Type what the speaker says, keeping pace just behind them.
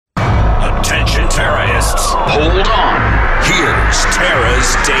Terrorists, hold on. Here's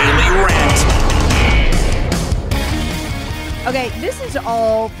Tara's Daily Rant. Okay, this is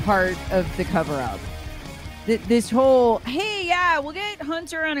all part of the cover-up. This whole, hey, yeah, we'll get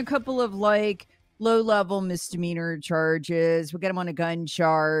Hunter on a couple of, low-level misdemeanor charges. We'll get him on a gun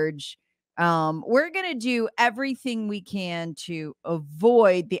charge. We're going to do everything we can to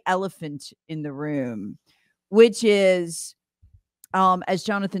avoid the elephant in the room, which is, as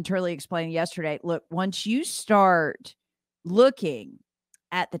Jonathan Turley explained yesterday, look, once you start looking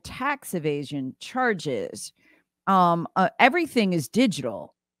at the tax evasion charges, everything is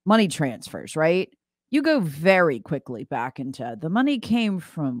digital money transfers, right? You go very quickly back into the money came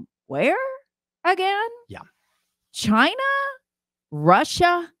from where again? Yeah. China?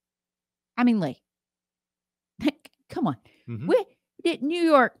 Russia? I mean, come on. Mm-hmm. New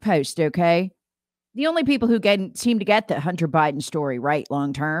York Post, okay? The only people who seem to get the Hunter Biden story right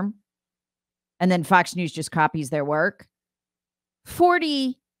long term, and then Fox News just copies their work.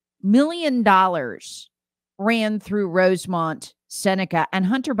 $40 million ran through Rosemont, Seneca, and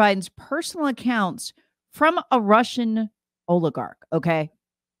Hunter Biden's personal accounts from a Russian oligarch, okay?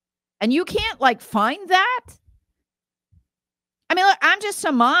 And you can't, find that? I mean, look, I'm just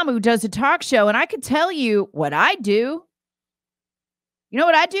some mom who does a talk show, and I could tell you what I do. You know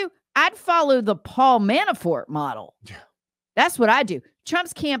what I do? I'd follow the Paul Manafort model. Yeah. That's what I do.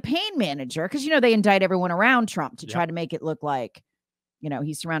 Trump's campaign manager, because, they indict everyone around Trump to try to make it look like,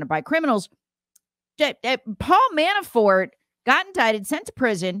 he's surrounded by criminals. Paul Manafort got indicted, sent to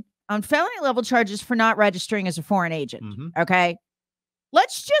prison on felony-level charges for not registering as a foreign agent, okay?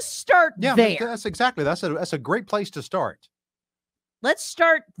 Let's just start there. That's exactly. That's a great place to start. Let's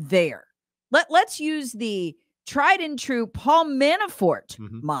start there. Let's use the tried and true Paul Manafort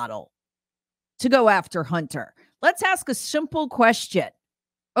model to go after Hunter. Let's ask a simple question.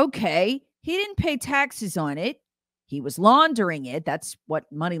 Okay, he didn't pay taxes on it. He was laundering it. That's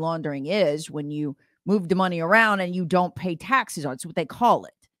what money laundering is, when you move the money around and you don't pay taxes on it. It's what they call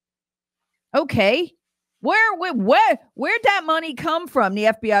it. Okay, where'd that money come from? The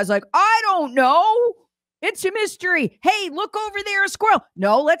FBI's like, I don't know. It's a mystery. Hey, look over there, a squirrel.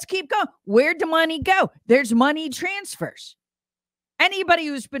 No, let's keep going. Where'd the money go? There's money transfers. Anybody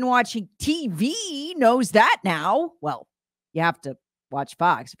who's been watching TV knows that now. Well, you have to watch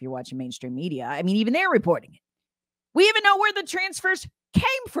Fox if you're watching mainstream media. I mean, even they're reporting it. We even know where the transfers came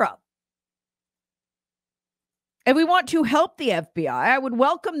from. If we want to help the FBI, I would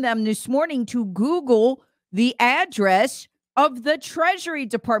welcome them this morning to Google the address of the Treasury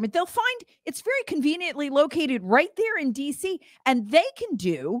Department. They'll find it's very conveniently located right there in D.C., and they can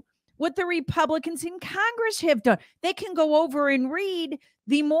do what the Republicans in Congress have done. They can go over and read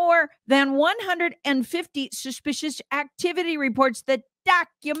the more than 150 suspicious activity reports that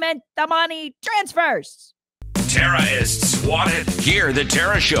document the money transfers. Terrorists wanted. Hear the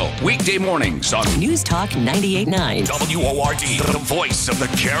Tara Show, weekday mornings on News Talk 98.9. WORD, the voice of the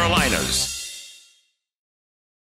Carolinas.